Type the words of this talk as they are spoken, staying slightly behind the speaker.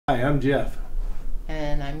Hi, I'm Jeff.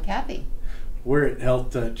 And I'm Kathy. We're at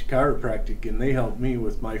Health Touch Chiropractic, and they help me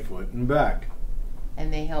with my foot and back.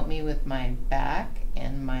 And they help me with my back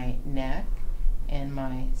and my neck and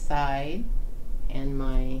my side and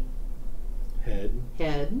my Head.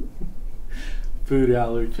 Food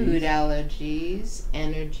allergies.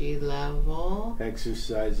 Energy level.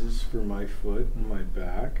 Exercises for my foot and my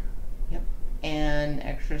back. Yep. And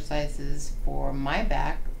exercises for my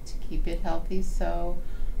back to keep it healthy so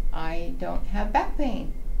I don't have back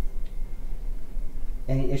pain.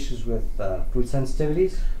 Any issues with food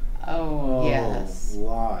sensitivities? Oh, yes.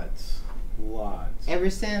 Lots. Ever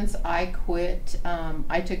since I quit,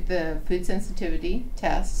 I took the food sensitivity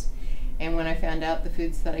test, and when I found out the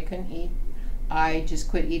foods that I couldn't eat, I just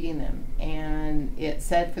quit eating them. And it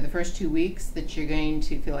said for the first 2 weeks that you're going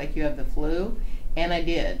to feel like you have the flu, and I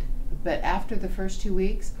did. But after the first 2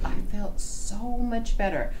 weeks, I felt so much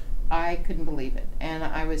better. I couldn't believe it. And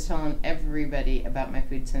I was telling everybody about my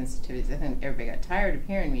food sensitivities. I think everybody got tired of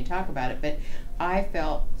hearing me talk about it, but I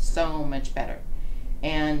felt so much better.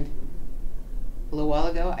 And a little while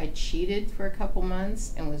ago, I cheated for a couple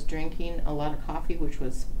months and was drinking a lot of coffee, which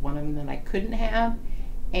was one of them that I couldn't have.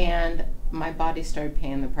 And my body started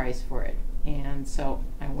paying the price for it. And so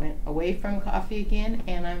I went away from coffee again,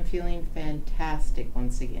 and I'm feeling fantastic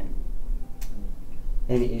once again.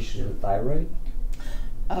 Any issues with thyroid?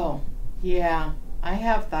 Oh, yeah. I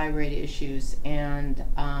have thyroid issues, and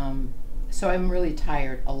so I'm really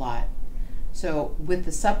tired a lot. So with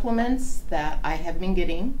the supplements that I have been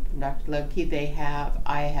getting from Dr. Lebke,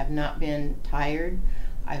 I have not been tired.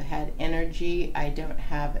 I've had energy. I don't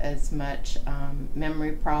have as much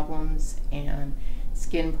memory problems and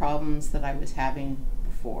skin problems that I was having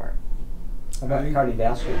before. How about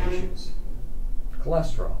cardiovascular issues?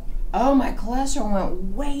 Cholesterol? Oh, my cholesterol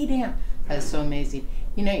went way down. That's so amazing.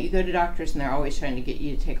 You know, you go to doctors and they're always trying to get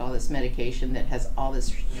you to take all this medication that has all this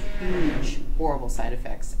huge, horrible side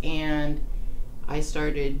effects. And I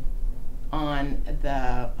started on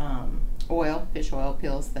the fish oil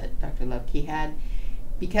pills that Dr. Lebke had,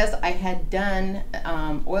 because I had done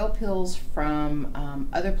oil pills from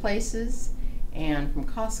other places and from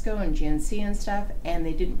Costco and GNC and stuff, and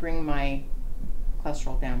they didn't bring my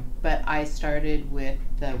cholesterol down. But I started with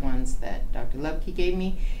the ones that Dr. Lebke gave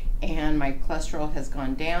me, and my cholesterol has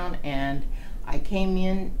gone down. And I came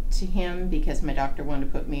in to him because my doctor wanted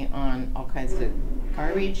to put me on all kinds of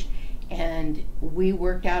garbage, and we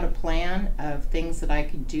worked out a plan of things that I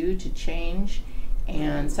could do to change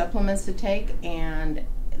and supplements to take, and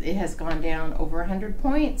it has gone down over 100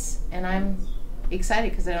 points. And I'm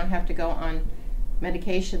excited because I don't have to go on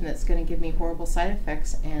medication that's going to give me horrible side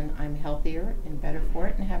effects, and I'm healthier and better for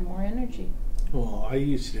it and have more energy. Well, I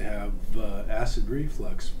used to have acid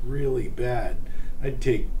reflux really bad. I'd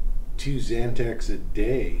take 2 Zantacs a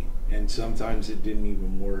day, and sometimes it didn't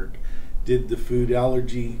even work. Did the food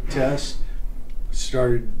allergy test,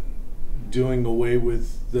 started doing away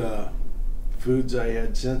with the foods I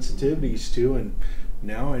had sensitivities to, and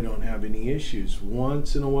now I don't have any issues.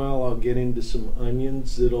 Once in a while I'll get into some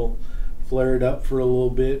onions that'll flare it up for a little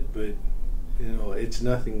bit, but you know, it's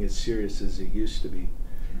nothing as serious as it used to be.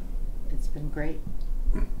 It's been great.